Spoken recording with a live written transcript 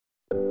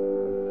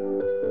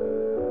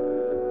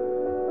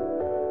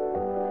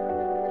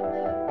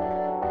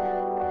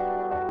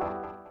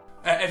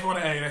Everyone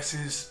at ANS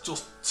is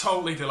just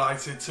totally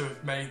delighted to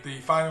have made the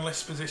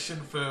finalist position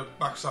for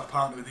Microsoft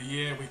Partner of the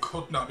Year. We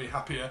could not be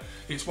happier.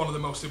 It's one of the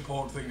most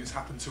important things that's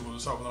happened to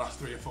us over the last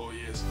 3 or 4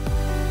 years.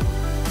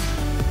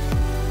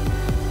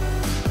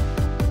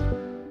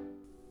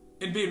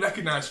 In being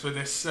recognised for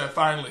this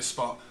finalist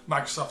spot,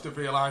 Microsoft have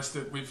realised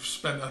that we've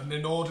spent an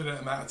inordinate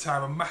amount of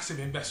time, a massive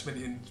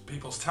investment in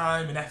people's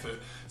time and effort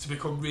to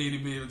become really,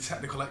 really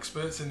technical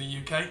experts in the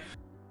UK.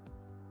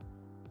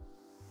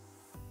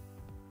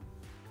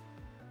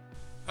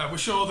 We're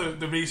sure that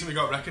the reason we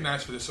got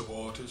recognised for this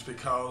award is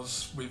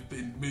because we've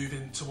been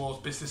moving towards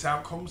business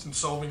outcomes and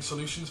solving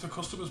solutions for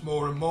customers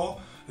more and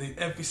more. I think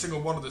every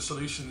single one of the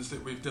solutions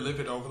that we've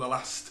delivered over the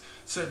last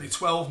certainly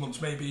 12 months,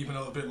 maybe even a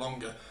little bit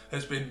longer,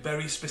 has been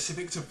very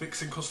specific to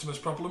fixing customers'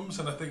 problems,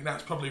 and I think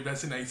that's probably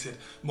resonated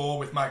more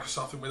with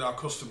Microsoft and with our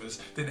customers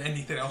than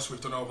anything else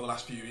we've done over the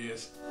last few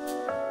years.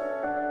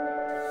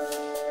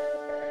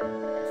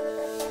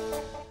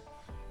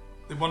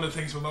 One of the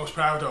things we're most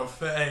proud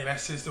of at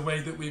ANS is the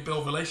way that we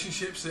build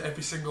relationships at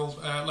every single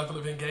level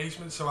of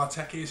engagement. So our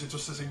techies are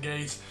just as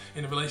engaged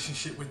in a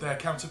relationship with their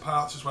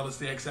counterparts as well as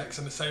the execs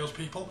and the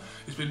salespeople.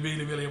 It's been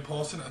really, really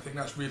important. I think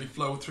that's really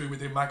flowed through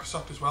within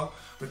Microsoft as well.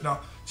 We've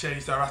not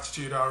changed our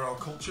attitude or our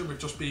culture, we've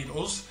just been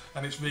us,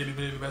 and it's really,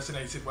 really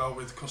resonated well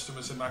with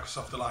customers and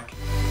Microsoft alike.